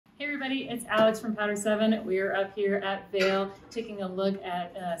Hey everybody, it's Alex from Powder7. We are up here at Vail taking a look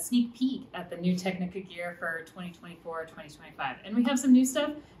at a sneak peek at the new Tecnica gear for 2024-2025. And we have some new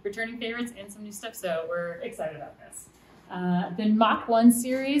stuff, returning favorites, and some new stuff, so we're excited about this. The Mach 1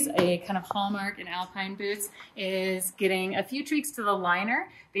 series, a kind of hallmark in alpine boots, is getting a few tweaks to the liner.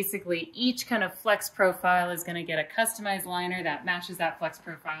 Basically, each kind of flex profile is going to get a customized liner that matches that flex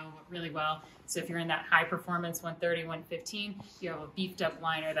profile really well. So if you're in that high performance 130, 115, you have a beefed up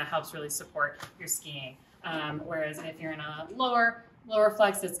liner that helps really support your skiing. Whereas if you're in a lower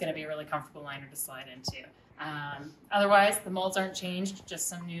flex, it's going to be a really comfortable liner to slide into. Otherwise, the molds aren't changed, just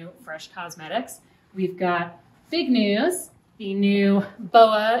some new fresh cosmetics. We've got big news. The new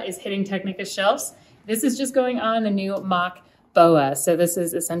BOA is hitting Tecnica shelves. This is just going on the new Mach BOA. So this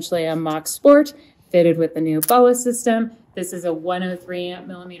is essentially a Mach Sport fitted with the new BOA system. This is a 103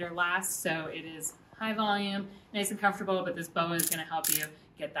 millimeter last, so it is high volume, nice and comfortable, but this BOA is going to help you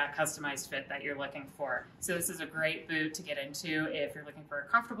get that customized fit that you're looking for. So this is a great boot to get into if you're looking for a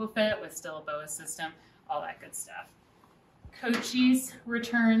comfortable fit with still a BOA system, all that good stuff. Coachise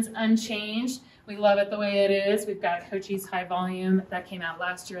returns unchanged. We love it the way it is. We've got Coachise high volume that came out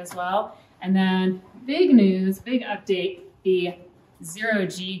last year as well. And then big news, big update, the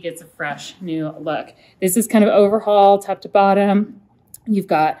 0G gets a fresh new look. This is kind of overhaul top to bottom. You've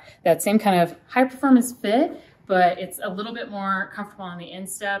got that same kind of high performance fit, but it's a little bit more comfortable on the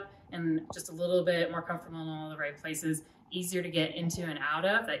instep and just a little bit more comfortable in all the right places. Easier to get into and out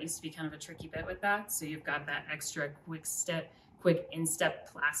of. That used to be kind of a tricky bit with that. So you've got that extra quick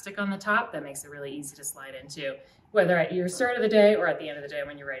instep plastic on the top that makes it really easy to slide into, whether at your start of the day or at the end of the day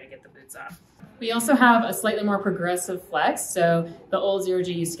when you're ready to get the boots off. We also have a slightly more progressive flex. So the old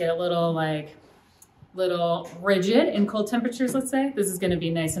 0G used to get a little rigid in cold temperatures, let's say. This is going to be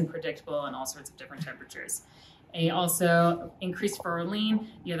nice and predictable in all sorts of different temperatures. And also increased forward lean.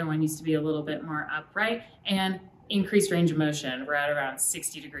 The other one used to be a little bit more upright, and increased range of motion. We're at around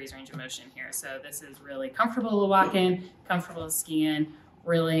 60 degrees range of motion here. So this is really comfortable to walk in, comfortable to ski in,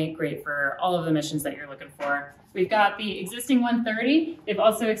 really great for all of the missions that you're looking for. We've got the existing 130. They've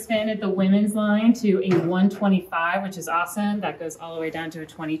also expanded the women's line to a 125, which is awesome. That goes all the way down to a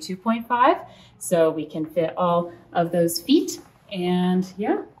 22.5. So we can fit all of those feet. And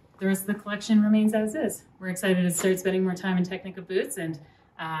yeah, the rest of the collection remains as is. We're excited to start spending more time in Tecnica boots, and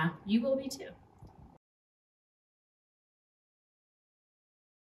you will be too.